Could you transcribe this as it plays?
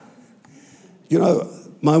You know,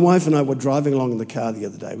 my wife and I were driving along in the car the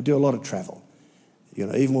other day. We do a lot of travel. You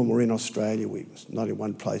know, even when we're in Australia, we're not in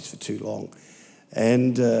one place for too long.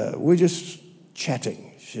 And we're just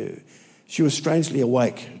chatting. She was strangely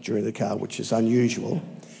awake during the car, which is unusual.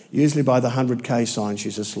 Usually by the 100K sign,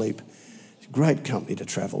 she's asleep. Great company to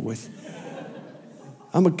travel with.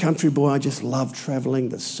 I'm a country boy. I just love travelling,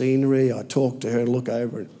 the scenery. I talk to her and look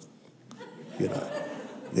over and, you know,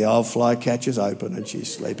 the old flycatcher's open and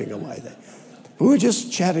she's sleeping away there. We were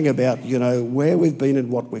just chatting about, you know, where we've been and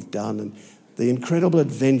what we've done and the incredible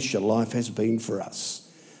adventure life has been for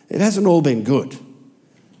us. It hasn't all been good.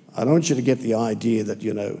 I don't want you to get the idea that,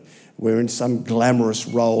 you know, we're in some glamorous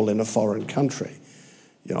role in a foreign country.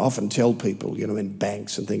 You know, I often tell people, you know, in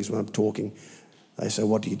banks and things when I'm talking, they say,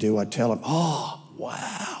 what do you do? I tell them, oh,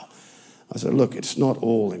 wow. I said, look, it's not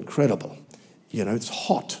all incredible. You know, it's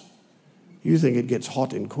hot. You think it gets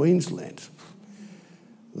hot in Queensland.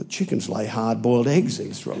 The chickens lay hard-boiled eggs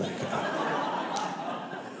in Sri Lanka.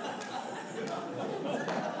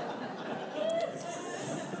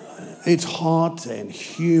 It's hot and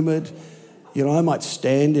humid. You know, I might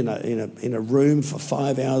stand in a room for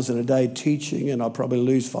 5 hours in a day teaching and I'll probably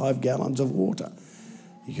lose 5 gallons of water.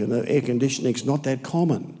 You know, air conditioning's not that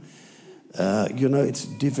common. You know, it's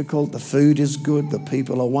difficult. The food is good. The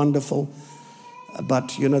people are wonderful.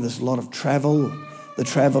 But, you know, there's a lot of travel. The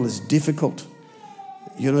travel is difficult.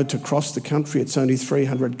 You know, to cross the country, it's only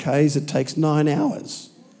 300 Ks. It takes 9 hours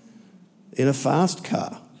in a fast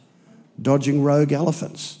car, dodging rogue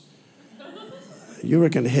elephants. You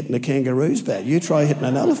reckon hitting a kangaroo's bad. You try hitting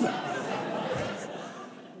an elephant.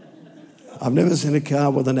 I've never seen a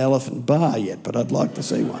car with an elephant bar yet, but I'd like to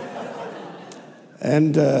see one.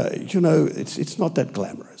 And, you know, it's not that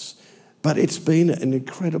glamorous. But it's been an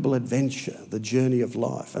incredible adventure, the journey of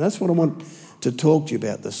life. And that's what I want to talk to you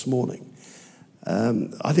about this morning.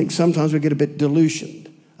 I think sometimes we get a bit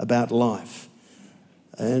delusioned about life.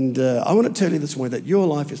 And I want to tell you this morning that your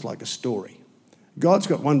life is like a story. God's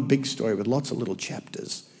got one big story with lots of little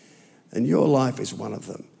chapters, and your life is one of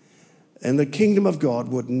them. And the kingdom of God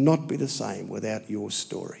would not be the same without your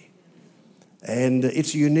story. And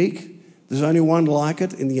it's unique. There's only one like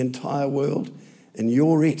it in the entire world, and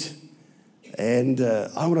you're it. And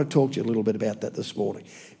I want to talk to you a little bit about that this morning.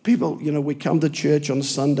 People, you know, we come to church on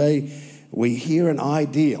Sunday, we hear an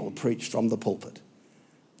ideal preached from the pulpit.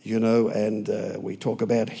 You know, and we talk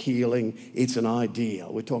about healing, it's an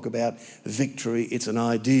ideal. We talk about victory, it's an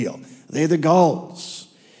ideal. They're the goals.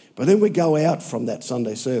 But then we go out from that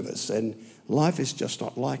Sunday service and life is just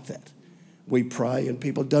not like that. We pray and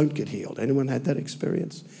people don't get healed. Anyone had that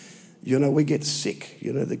experience? You know, we get sick.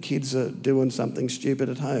 You know, the kids are doing something stupid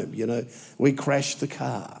at home. You know, we crash the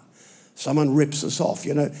car. Someone rips us off.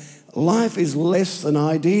 You know, life is less than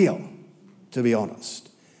ideal, to be honest.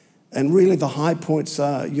 And really the high points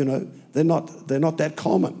are, you know, they're not that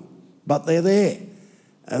common, but they're there.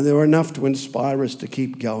 And they're enough to inspire us to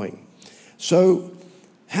keep going. So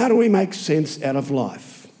how do we make sense out of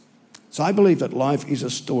life? So I believe that life is a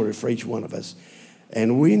story for each one of us.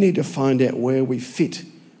 And we need to find out where we fit,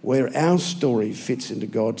 where our story fits into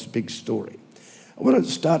God's big story. I want to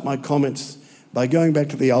start my comments by going back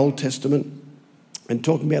to the Old Testament and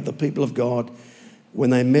talking about the people of God when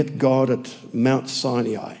they met God at Mount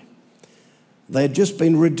Sinai. They had just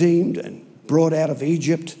been redeemed and brought out of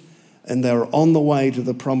Egypt, and they were on the way to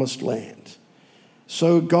the promised land.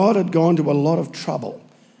 So God had gone to a lot of trouble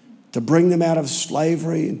to bring them out of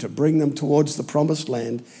slavery and to bring them towards the promised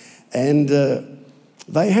land. And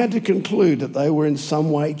they had to conclude that they were in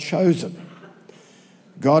some way chosen.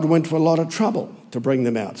 God went to a lot of trouble to bring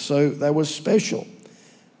them out, so they were special.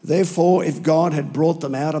 Therefore, if God had brought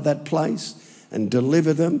them out of that place and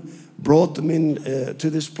delivered them, brought them in to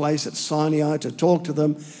this place at Sinai to talk to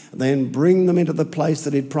them, then bring them into the place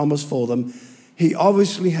that he'd promised for them, he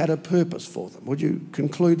obviously had a purpose for them. Would you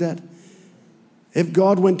conclude that? If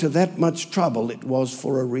God went to that much trouble, it was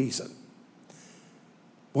for a reason.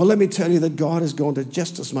 Well, let me tell you that God has gone to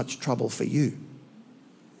just as much trouble for you.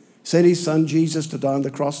 Sent his son Jesus to die on the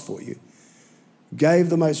cross for you. Gave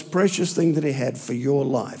the most precious thing that he had for your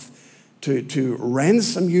life to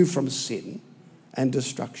ransom you from sin and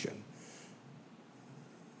destruction.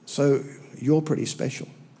 So you're pretty special.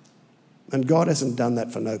 And God hasn't done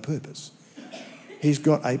that for no purpose. He's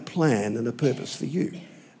got a plan and a purpose for you.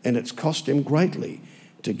 And it's cost him greatly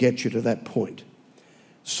to get you to that point.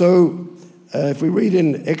 So if we read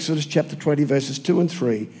in Exodus chapter 20, verses 2 and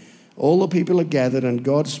 3, all the people are gathered and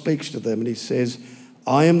God speaks to them and he says,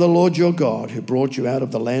 I am the Lord your God who brought you out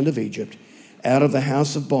of the land of Egypt, out of the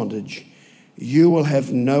house of bondage. You will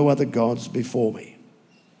have no other gods before me.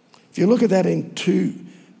 If you look at that in two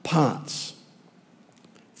parts,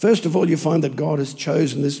 First of all, you find that God has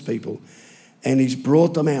chosen this people and he's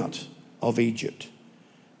brought them out of Egypt.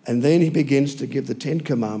 And then he begins to give the 10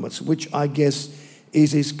 Commandments, which I guess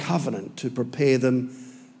is his covenant to prepare them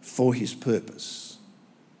for his purpose.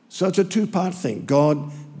 So it's a two-part thing.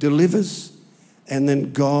 God delivers, and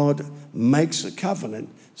then God makes a covenant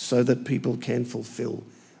so that people can fulfill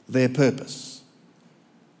their purpose.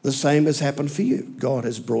 The same has happened for you. God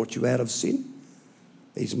has brought you out of sin.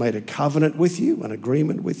 He's made a covenant with you, an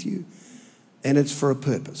agreement with you, and it's for a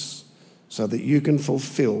purpose, so that you can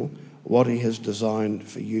fulfill what he has designed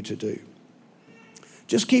for you to do.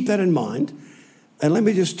 Just keep that in mind, and let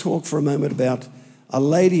me just talk for a moment about a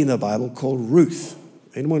lady in the Bible called Ruth.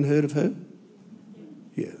 Anyone heard of her?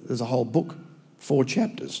 Yeah, there's a whole book, 4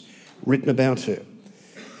 chapters, written about her.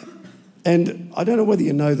 And I don't know whether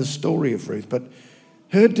you know the story of Ruth, but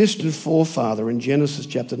her distant forefather in Genesis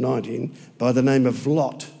chapter 19, by the name of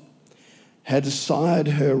Lot, had sired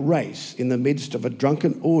her race in the midst of a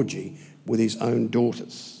drunken orgy with his own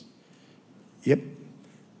daughters. Yep,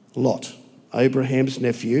 Lot, Abraham's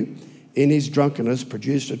nephew, in his drunkenness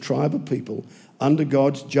produced a tribe of people under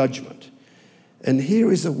God's judgment. And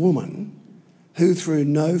here is a woman who, through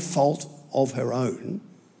no fault of her own,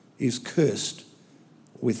 is cursed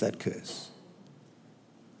with that curse.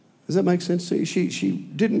 Does that make sense to you? She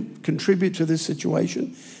didn't contribute to this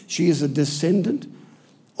situation. She is a descendant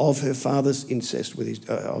of her father's incest with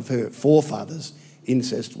of her forefathers'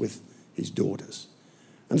 incest with his daughters.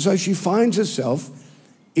 And so she finds herself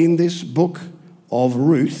in this book of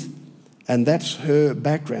Ruth, and that's her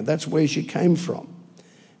background. That's where she came from.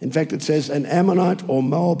 In fact, it says, an Ammonite or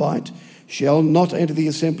Moabite shall not enter the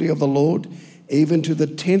assembly of the Lord, even to the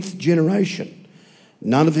 10th generation.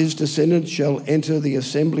 None of his descendants shall enter the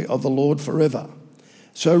assembly of the Lord forever.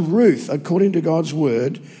 So Ruth, according to God's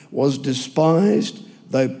word, was despised,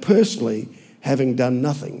 though personally having done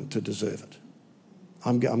nothing to deserve it.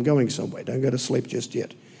 I'm going somewhere. Don't go to sleep just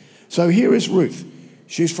yet. So here is Ruth.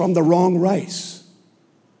 She's from the wrong race.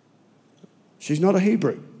 She's not a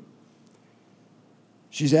Hebrew.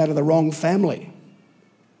 She's out of the wrong family.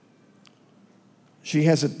 She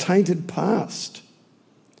has a tainted past.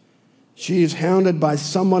 She is hounded by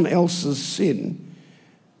someone else's sin,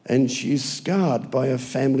 and she's scarred by a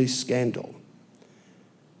family scandal.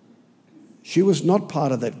 She was not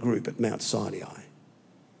part of that group at Mount Sinai.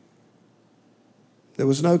 There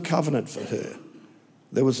was no covenant for her.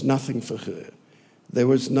 There was nothing for her. There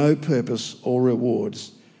was no purpose or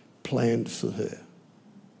rewards planned for her.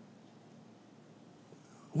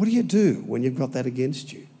 What do you do when you've got that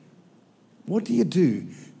against you? What do you do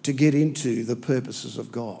to get into the purposes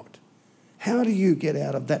of God? How do you get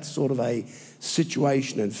out of that sort of a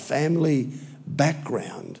situation and family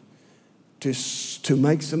background to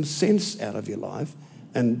make some sense out of your life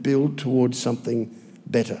and build towards something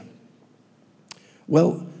better?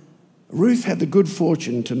 Well, Ruth had the good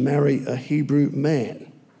fortune to marry a Hebrew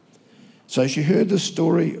man. So she heard the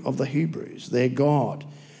story of the Hebrews, their God,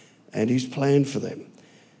 and his plan for them.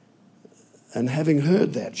 And having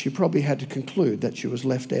heard that, she probably had to conclude that she was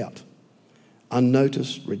left out,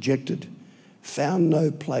 unnoticed, rejected, found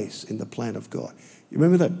no place in the plan of God. You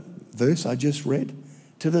remember that verse I just read?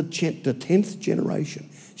 To the 10th generation,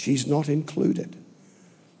 she's not included.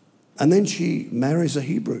 And then she marries a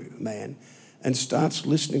Hebrew man and starts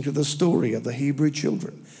listening to the story of the Hebrew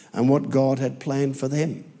children and what God had planned for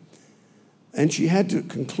them. And she had to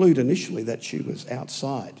conclude initially that she was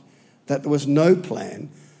outside, that there was no plan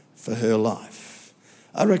for her life.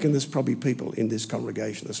 I reckon there's probably people in this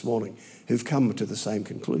congregation this morning who've come to the same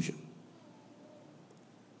conclusion.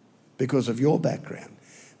 Because of your background,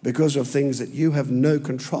 because of things that you have no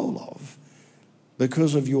control of,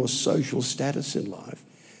 because of your social status in life,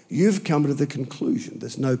 you've come to the conclusion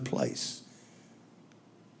there's no place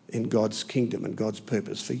in God's kingdom and God's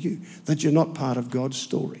purpose for you, that you're not part of God's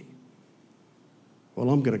story. Well,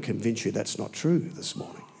 I'm going to convince you that's not true this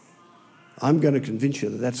morning. I'm going to convince you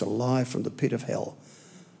that that's a lie from the pit of hell,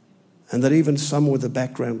 and that even someone with a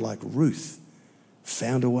background like Ruth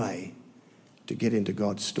found a way to get into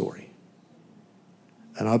God's story.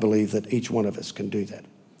 And I believe that each one of us can do that.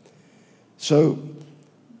 So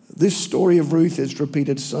this story of Ruth is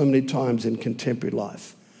repeated so many times in contemporary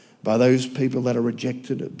life by those people that are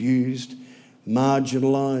rejected, abused,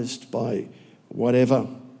 marginalised by whatever.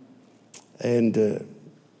 And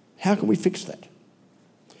how can we fix that?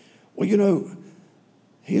 Well, you know,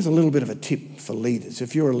 here's a little bit of a tip for leaders.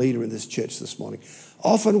 If you're a leader in this church this morning,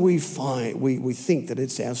 often we think that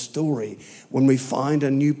it's our story when we find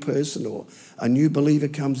a new person or a new believer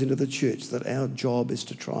comes into the church, that our job is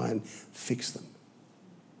to try and fix them.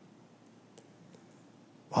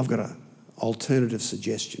 I've got alternative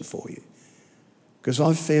suggestion for you. Because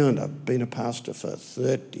I've been a pastor for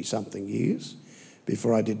 30-something years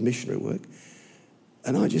before I did missionary work,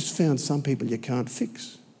 and I just found some people you can't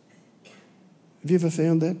fix. Have you ever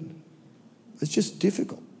found that? It's just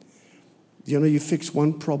difficult. You know, you fix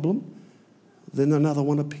one problem, then another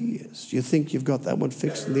one appears. You think you've got that one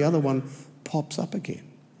fixed, and the other one pops up again.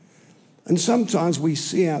 And sometimes we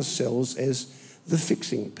see ourselves as the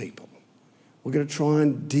fixing people. We're going to try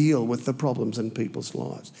and deal with the problems in people's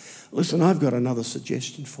lives. Listen, I've got another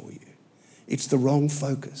suggestion for you. It's the wrong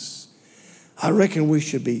focus. I reckon we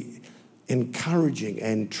should be encouraging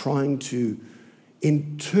and trying to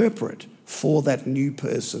interpret for that new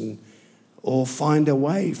person or find a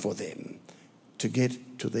way for them to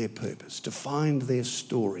get to their purpose, to find their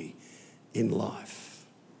story in life.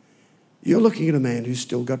 You're looking at a man who's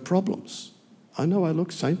still got problems. I know I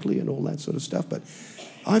look saintly and all that sort of stuff, but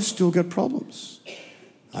I've still got problems.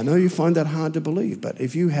 I know you find that hard to believe, but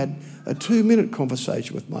if you had a 2-minute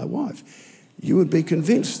conversation with my wife, you would be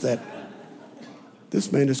convinced that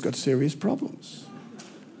this man has got serious problems.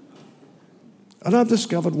 And I've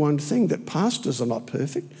discovered one thing, that pastors are not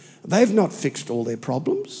perfect. They've not fixed all their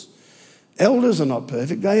problems. Elders are not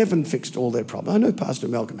perfect. They haven't fixed all their problems. I know Pastor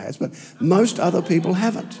Malcolm has, but most other people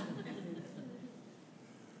haven't.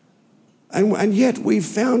 And yet we've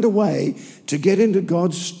found a way to get into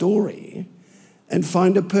God's story and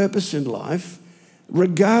find a purpose in life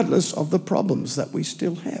regardless of the problems that we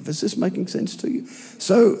still have. Is this making sense to you?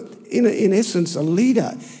 So in essence, a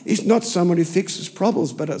leader is not someone who fixes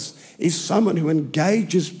problems, but is someone who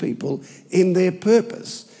engages people in their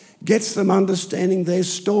purpose, gets them understanding their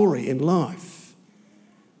story in life,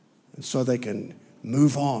 and so they can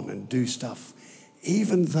move on and do stuff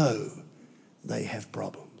even though they have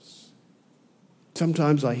problems.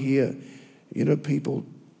 Sometimes I hear, people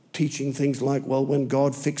teaching things like, well, when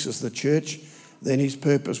God fixes the church, then his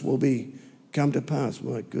purpose will come to pass.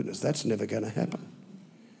 My goodness, that's never going to happen.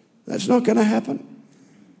 That's not going to happen.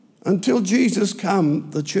 Until Jesus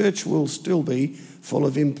comes, the church will still be full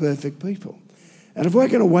of imperfect people. And if we're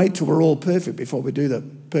going to wait till we're all perfect before we do the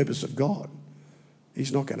purpose of God,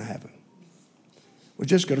 it's not going to happen. We're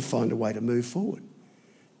just got to find a way to move forward,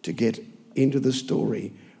 to get into the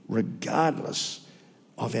story regardless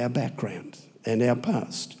of our background and our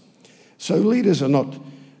past. So leaders are not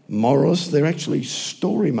moralists, they're actually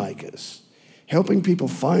story makers, helping people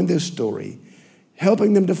find their story,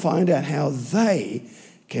 helping them to find out how they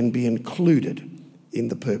can be included in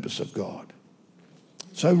the purpose of God.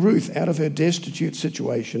 So Ruth, out of her destitute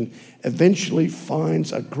situation, eventually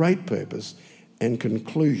finds a great purpose and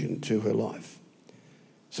conclusion to her life.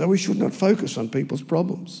 So we should not focus on people's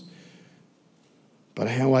problems, but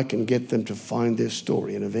how I can get them to find their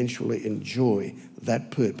story and eventually enjoy that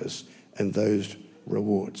purpose and those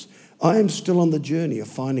rewards. I am still on the journey of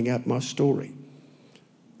finding out my story.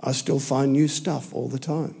 I still find new stuff all the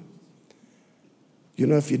time.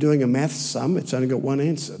 If you're doing a maths sum, it's only got one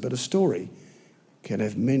answer, but a story can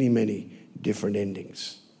have many, many different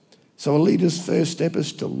endings. So a leader's first step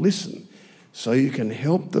is to listen so you can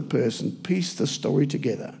help the person piece the story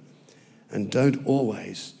together, and don't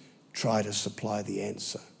always try to supply the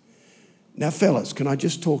answer. Now, fellas, can I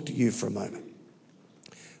just talk to you for a moment?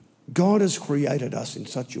 God has created us in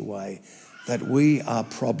such a way that we are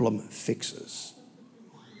problem fixers.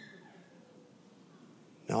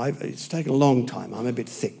 Now, it's taken a long time. I'm a bit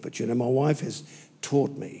thick, but my wife has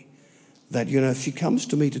taught me that, if she comes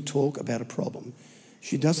to me to talk about a problem,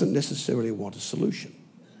 she doesn't necessarily want a solution.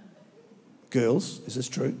 Girls, is this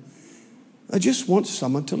true? I just want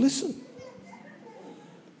someone to listen.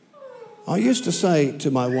 I used to say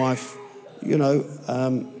to my wife,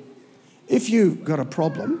 if you got a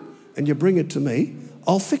problem and you bring it to me,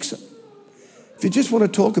 I'll fix it. If you just want to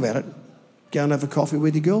talk about it, go and have a coffee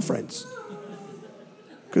with your girlfriends.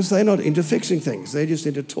 Because they're not into fixing things. They're just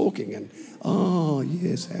into talking and, oh,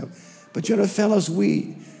 yes, how. But, fellas,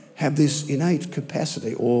 we have this innate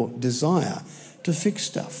capacity or desire to fix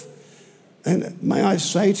stuff. And may I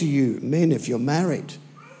say to you, men, if you're married,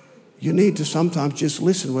 you need to sometimes just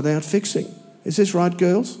listen without fixing. Is this right,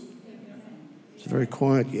 girls? It's very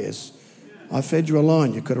quiet, yes. I fed you a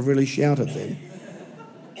line. You could have really shouted then.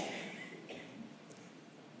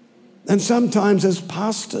 And sometimes as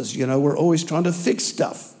pastors, we're always trying to fix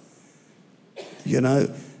stuff.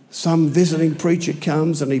 Some visiting preacher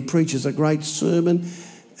comes and he preaches a great sermon,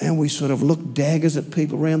 and we sort of look daggers at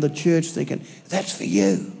people around the church thinking, that's for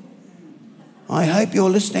you. I hope you're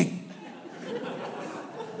listening.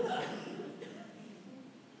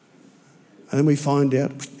 And then we find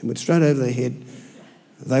out, it went straight over their head,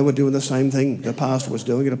 they were doing the same thing the pastor was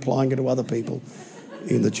doing and applying it to other people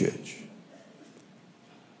in the church.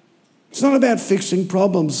 It's not about fixing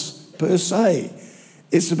problems per se.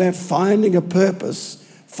 It's about finding a purpose,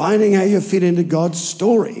 finding how you fit into God's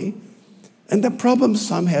story, and the problems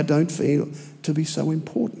somehow don't feel to be so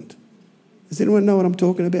important. Does anyone know what I'm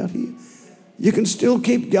talking about here? You can still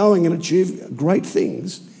keep going and achieve great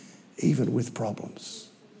things even with problems.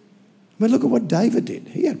 I mean, look at what David did.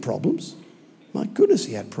 He had problems. My goodness,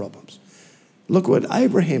 he had problems. Look what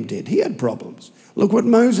Abraham did. He had problems. Look what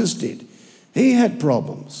Moses did. He had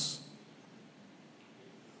problems.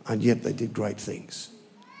 And yet they did great things,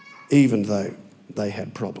 even though they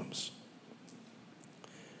had problems.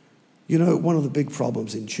 You know, one of the big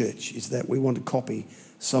problems in church is that we want to copy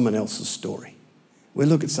someone else's story. We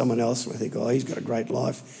look at someone else and we think, oh, he's got a great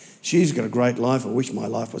life. She's got a great life. I wish my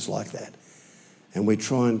life was like that. And we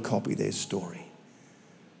try and copy their story.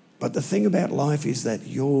 But the thing about life is that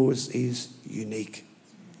yours is unique.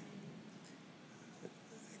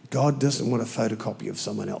 God doesn't want a photocopy of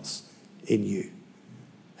someone else in you.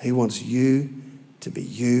 He wants you to be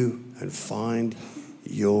you and find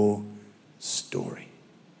your story.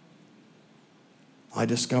 I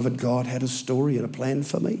discovered God had a story and a plan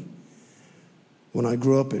for me. When I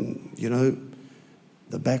grew up in,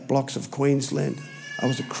 the back blocks of Queensland, I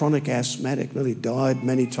was a chronic asthmatic, nearly died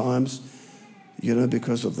many times,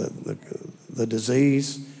 because of the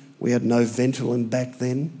disease. We had no Ventolin back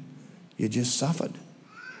then. You just suffered.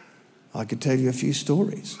 I could tell you a few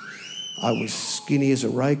stories. I was skinny as a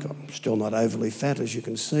rake. I'm still not overly fat, as you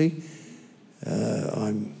can see.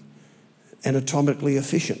 I'm anatomically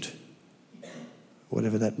efficient,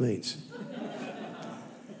 whatever that means.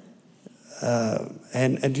 I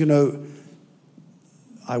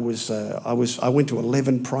went to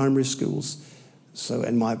 11 primary schools,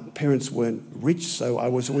 and my parents weren't rich, so I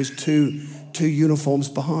was always two uniforms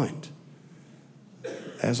behind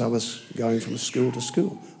as I was going from school to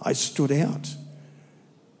school. I stood out.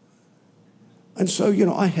 And so,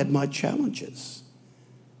 I had my challenges.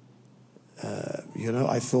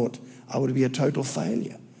 I thought I would be a total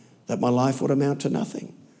failure, that my life would amount to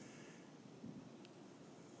nothing.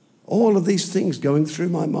 All of these things going through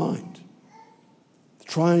my mind,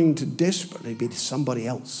 trying to desperately be somebody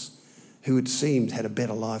else who it seemed had a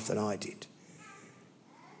better life than I did.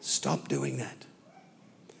 Stop doing that.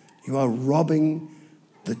 You are robbing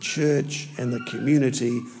the church and the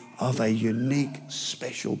community of a unique,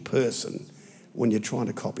 special person when you're trying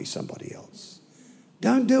to copy somebody else.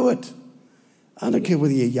 Don't do it. I don't care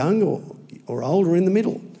whether you're young or old or in the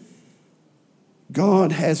middle.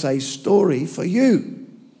 God has a story for you.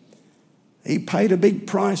 He paid a big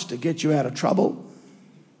price to get you out of trouble.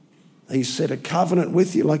 He set a covenant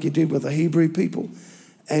with you like he did with the Hebrew people.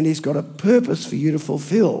 And he's got a purpose for you to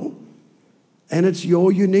fulfill. And it's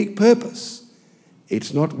your unique purpose.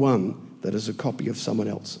 It's not one that is a copy of someone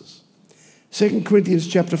else's. 2 Corinthians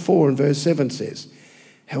chapter 4 and verse 7 says,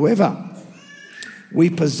 however, we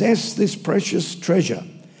possess this precious treasure,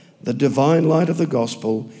 the divine light of the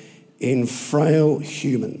gospel, in frail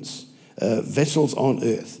humans, vessels on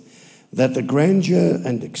earth, that the grandeur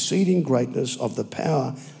and exceeding greatness of the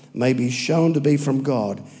power may be shown to be from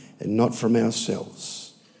God and not from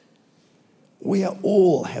ourselves. We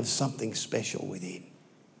all have something special within.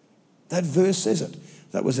 That verse says it.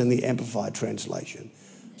 That was in the Amplified translation.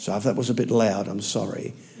 So if that was a bit loud, I'm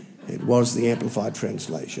sorry. It was the Amplified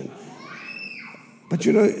translation. But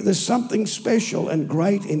there's something special and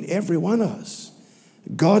great in every one of us.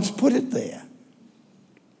 God's put it there.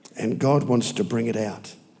 And God wants to bring it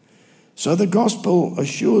out. So the gospel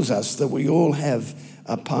assures us that we all have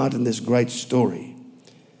a part in this great story.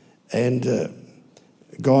 And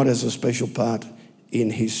God has a special part in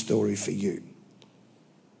his story for you.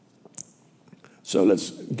 So let's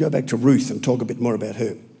go back to Ruth and talk a bit more about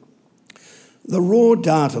her. The raw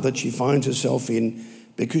data that she finds herself in,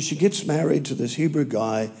 because she gets married to this Hebrew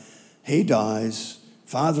guy, he dies,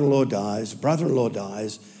 father-in-law dies, brother-in-law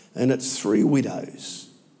dies, and it's 3 widows.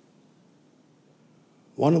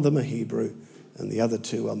 One of them are Hebrew and the other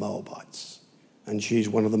 2 are Moabites. And she's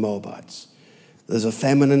one of the Moabites. There's a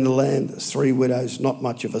famine in the land, there's 3 widows, not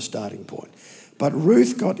much of a starting point. But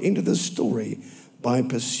Ruth got into the story by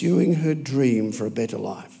pursuing her dream for a better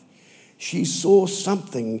life. She saw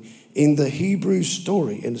something in the Hebrew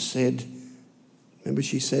story and said, remember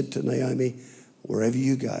she said to Naomi, wherever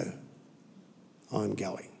you go, I'm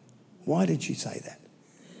going. Why did she say that?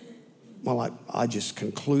 Well, I just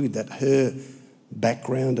conclude that her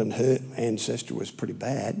background and her ancestry was pretty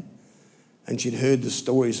bad. And she'd heard the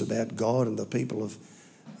stories about God and the people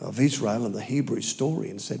of Israel and the Hebrew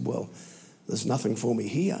story and said, well, there's nothing for me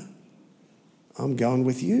here. I'm going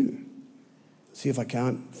with you. See if I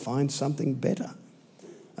can't find something better.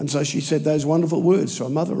 And so she said those wonderful words to her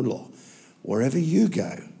mother-in-law. wherever you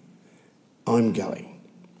go, I'm going.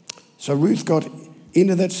 So Ruth got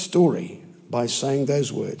into that story by saying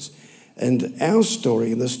those words. And our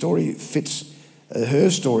story, and the story fits, her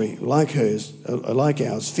story, like hers, like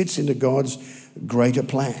ours, fits into God's greater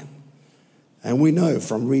plan. And we know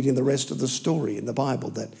from reading the rest of the story in the Bible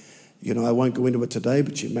that, I won't go into it today,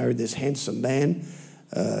 but she married this handsome man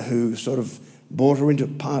who sort of brought her into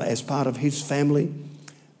as part of his family.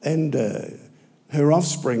 And her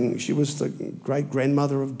offspring, she was the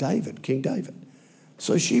great-grandmother of David, King David.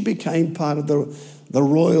 So she became part of the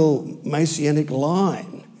royal Messianic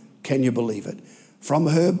line, can you believe it? From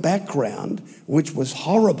her background, which was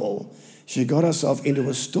horrible, she got herself into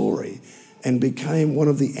a story and became one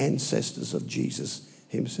of the ancestors of Jesus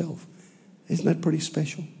himself. Isn't that pretty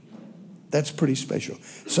special? That's pretty special.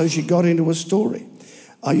 So she got into a story.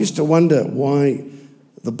 I used to wonder why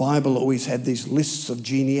the Bible always had these lists of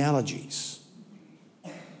genealogies.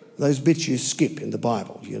 Those bits you skip in the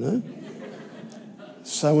Bible,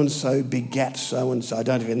 So-and-so begat so-and-so. I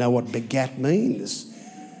don't even know what begat means.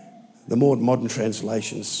 The more modern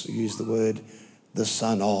translations use the word the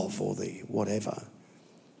son of or the whatever.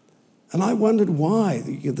 And I wondered why.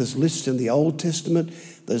 There's lists in the Old Testament.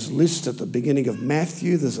 There's lists at the beginning of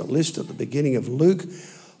Matthew. There's a list at the beginning of Luke.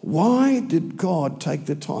 Why did God take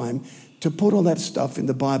the time to put all that stuff in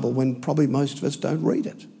the Bible when probably most of us don't read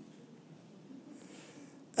it?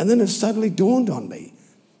 And then it suddenly dawned on me.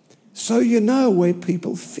 So you know where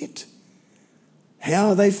people fit,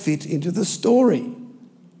 how they fit into the story.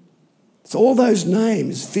 So all those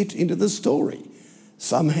names fit into the story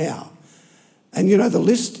somehow. And the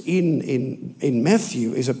list in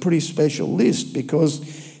Matthew is a pretty special list because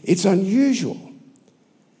it's unusual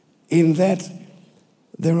in that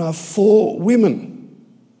there are 4 women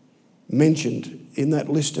mentioned in that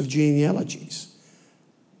list of genealogies.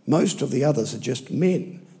 Most of the others are just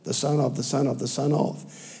men, the son of, the son of, the son of.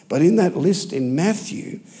 But in that list in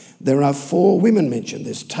Matthew, there are 4 women mentioned.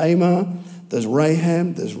 There's Tamar, there's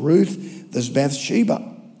Rahab, there's Ruth, there's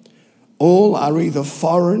Bathsheba. All are either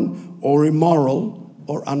foreign or immoral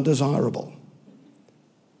or undesirable.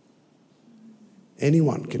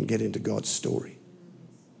 Anyone can get into God's story.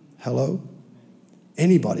 Hello?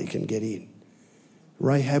 Anybody can get in.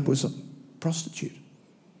 Rahab was a prostitute.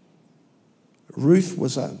 Ruth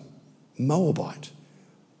was a Moabite,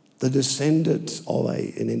 the descendant of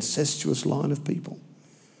an incestuous line of people.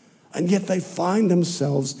 And yet they find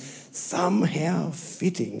themselves somehow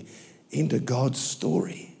fitting into God's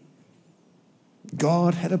story.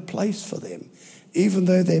 God had a place for them, even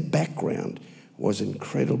though their background was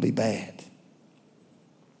incredibly bad.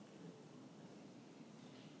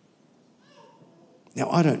 Now,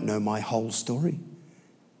 I don't know my whole story,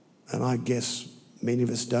 and I guess many of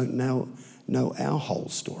us don't know our whole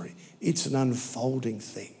story. It's an unfolding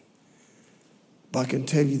thing. But I can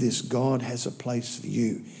tell you this, God has a place for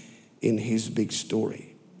you in his big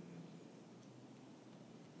story.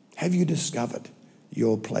 Have you discovered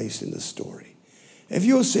your place in the story? If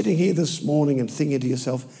you're sitting here this morning and thinking to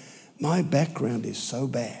yourself, my background is so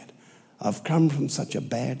bad, I've come from such a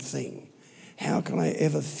bad thing, how can I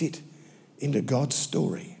ever fit into God's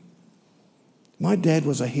story? My dad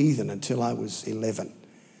was a heathen until I was 11.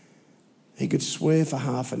 He could swear for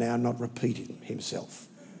half an hour, not repeating himself.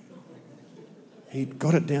 He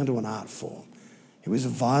got it down to an art form. He was a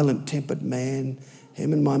violent-tempered man.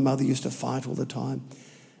 Him and my mother used to fight all the time.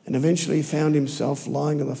 And eventually he found himself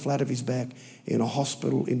lying on the flat of his back in a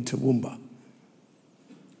hospital in Toowoomba,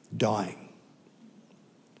 dying.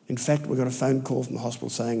 In fact, we got a phone call from the hospital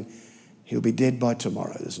saying he'll be dead by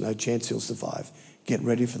tomorrow. There's no chance he'll survive. Get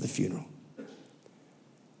ready for the funeral.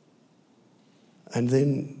 And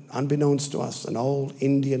then, unbeknownst to us, an old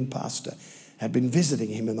Indian pastor had been visiting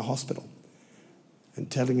him in the hospital and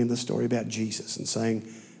telling him the story about Jesus and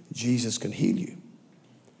saying, Jesus can heal you.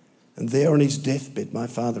 And there on his deathbed, my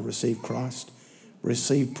father received Christ,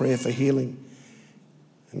 received prayer for healing,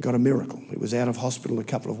 and got a miracle. He was out of hospital in a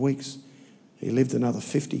couple of weeks. He lived another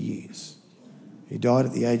 50 years. He died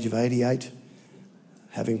at the age of 88,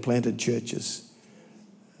 having planted churches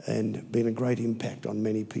and been a great impact on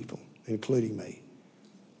many people, including me.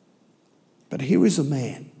 But here is a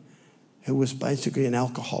man who was basically an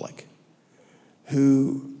alcoholic,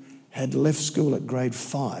 who had left school at grade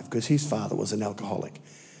 5 because his father was an alcoholic.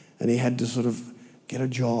 And he had to sort of get a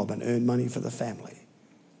job and earn money for the family.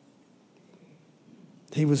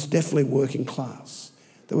 He was definitely working class.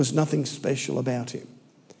 There was nothing special about him.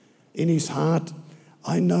 In his heart,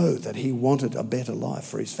 I know that he wanted a better life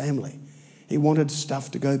for his family. He wanted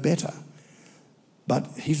stuff to go better. But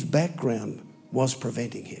his background was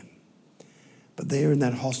preventing him. But there in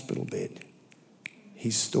that hospital bed,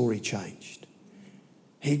 his story changed.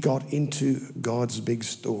 He got into God's big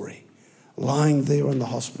story. Lying there on the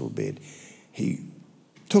hospital bed, he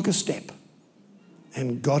took a step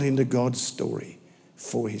and got into God's story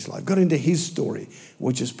for his life. Got into his story,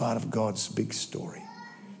 which is part of God's big story.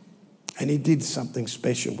 And he did something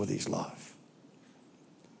special with his life.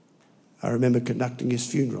 I remember conducting his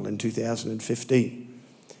funeral in 2015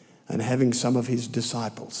 and having some of his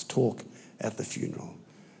disciples talk at the funeral.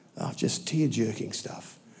 Just tear-jerking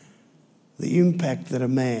stuff. The impact that a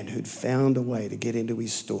man who'd found a way to get into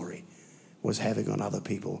his story was having on other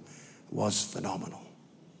people was phenomenal.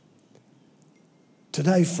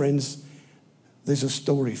 Today, friends, there's a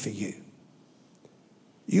story for you.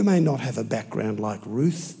 You may not have a background like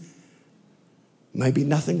Ruth, maybe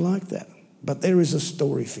nothing like that, but there is a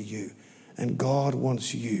story for you, and God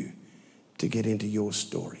wants you to get into your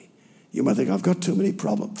story. You might think, I've got too many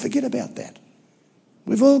problems. Forget about that.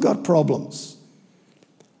 We've all got problems.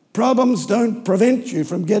 Problems don't prevent you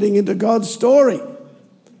from getting into God's story.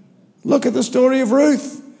 Look at the story of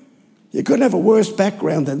Ruth. You couldn't have a worse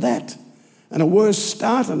background than that and a worse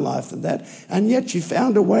start in life than that, and yet you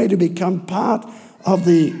found a way to become part of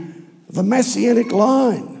the Messianic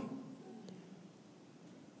line.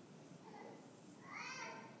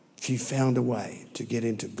 She found a way to get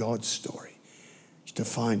into God's story, to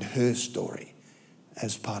find her story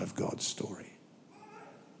as part of God's story.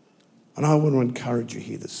 And I want to encourage you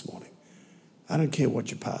here this morning. I don't care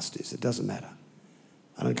what your past is. It doesn't matter.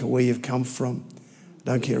 I don't care where you've come from.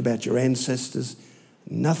 I don't care about your ancestors.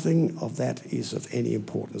 Nothing of that is of any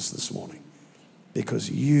importance this morning,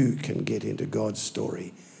 because you can get into God's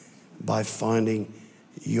story by finding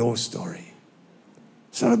your story.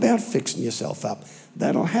 It's not about fixing yourself up.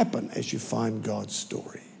 That'll happen as you find God's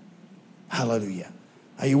story. Hallelujah.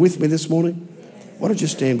 Are you with me this morning? Why don't you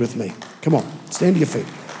stand with me? Come on, stand to your feet.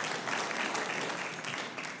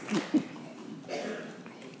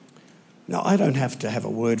 Now, I don't have to have a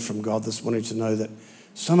word from God this morning to know that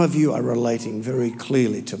some of you are relating very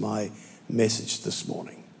clearly to my message this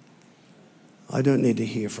morning. I don't need to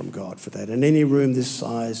hear from God for that. In any room this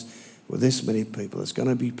size with this many people, there's going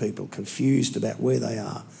to be people confused about where they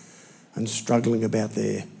are and struggling about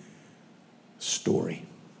their story,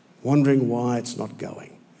 wondering why it's not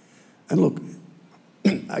going. And look,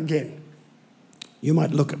 again, you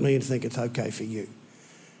might look at me and think it's okay for you,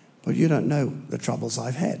 but you don't know the troubles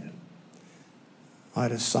I've had. I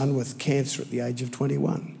had a son with cancer at the age of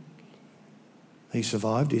 21. He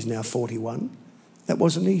survived. He's now 41. That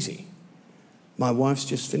wasn't easy. My wife's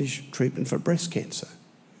just finished treatment for breast cancer.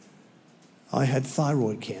 I had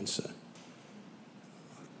thyroid cancer.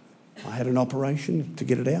 I had an operation to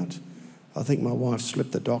get it out. I think my wife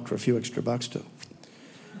slipped the doctor a few extra bucks too.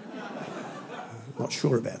 Not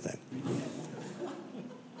sure about that.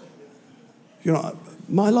 You know,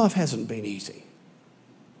 my life hasn't been easy.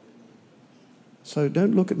 So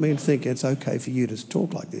don't look at me and think it's okay for you to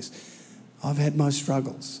talk like this. I've had my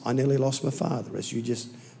struggles. I nearly lost my father, as you just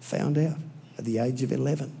found out, at the age of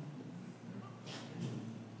 11.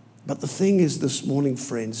 But the thing is this morning,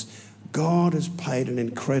 friends, God has paid an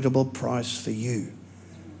incredible price for you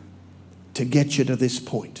to get you to this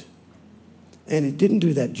point. And He didn't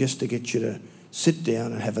do that just to get you to sit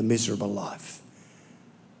down and have a miserable life.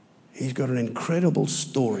 He's got an incredible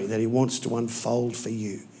story that He wants to unfold for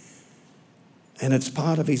you. And it's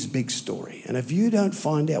part of His big story. And if you don't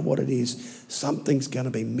find out what it is, something's going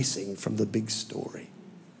to be missing from the big story.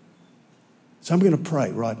 So I'm going to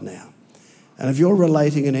pray right now. And if you're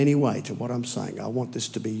relating in any way to what I'm saying, I want this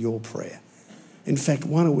to be your prayer. In fact,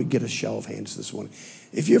 why don't we get a show of hands this morning?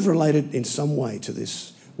 If you've related in some way to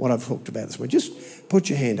this, what I've talked about this morning, just put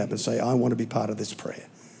your hand up and say, I want to be part of this prayer.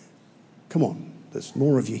 Come on, there's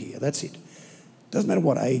more of you here. That's it. Doesn't matter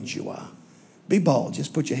what age you are. Be bold.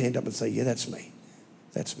 Just put your hand up and say, yeah, that's me.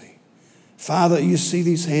 That's me. Father, you see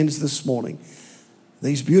these hands this morning,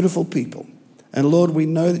 these beautiful people. And Lord, we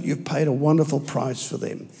know that you've paid a wonderful price for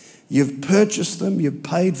them. You've purchased them. You've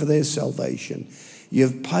paid for their salvation.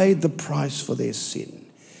 You've paid the price for their sin.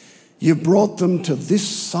 You've brought them to this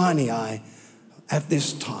Sinai at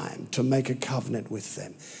this time to make a covenant with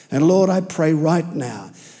them. And Lord, I pray right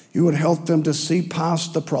now you would help them to see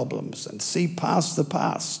past the problems and see past the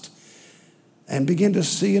past and begin to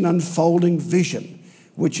see an unfolding vision,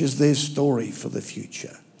 which is their story for the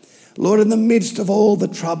future. Lord, in the midst of all the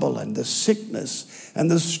trouble and the sickness and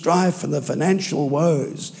the strife and the financial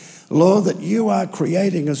woes, Lord, that you are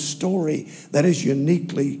creating a story that is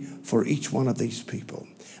uniquely for each one of these people.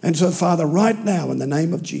 And so, Father, right now, in the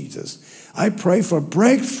name of Jesus, I pray for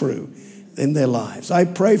breakthrough in their lives. I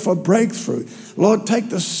pray for breakthrough. Lord, take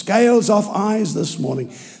the scales off eyes this morning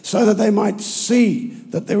so that they might see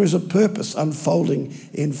that there is a purpose unfolding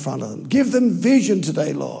in front of them. Give them vision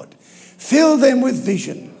today, Lord. Fill them with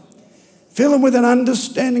vision. Fill them with an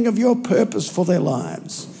understanding of your purpose for their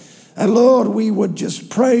lives. And Lord, we would just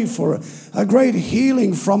pray for a great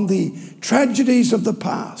healing from the tragedies of the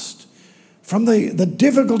past, from the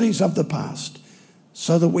difficulties of the past,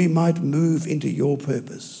 so that we might move into your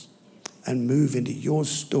purpose and move into your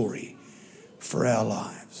story for our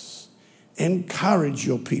lives. Encourage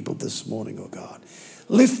your people this morning, oh God.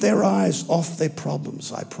 Lift their eyes off their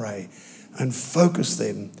problems, I pray, and focus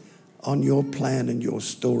them on your plan and your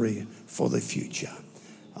story for the future.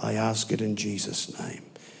 I ask it in Jesus' name.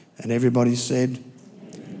 And everybody said,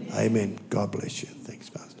 Amen. God bless you. Thanks,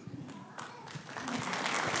 Pastor.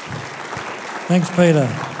 Thanks, Peter.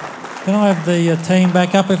 Can I have the team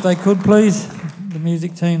back up if they could, please? The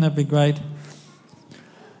music team, that'd be great.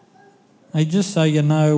 Hey, just so you know,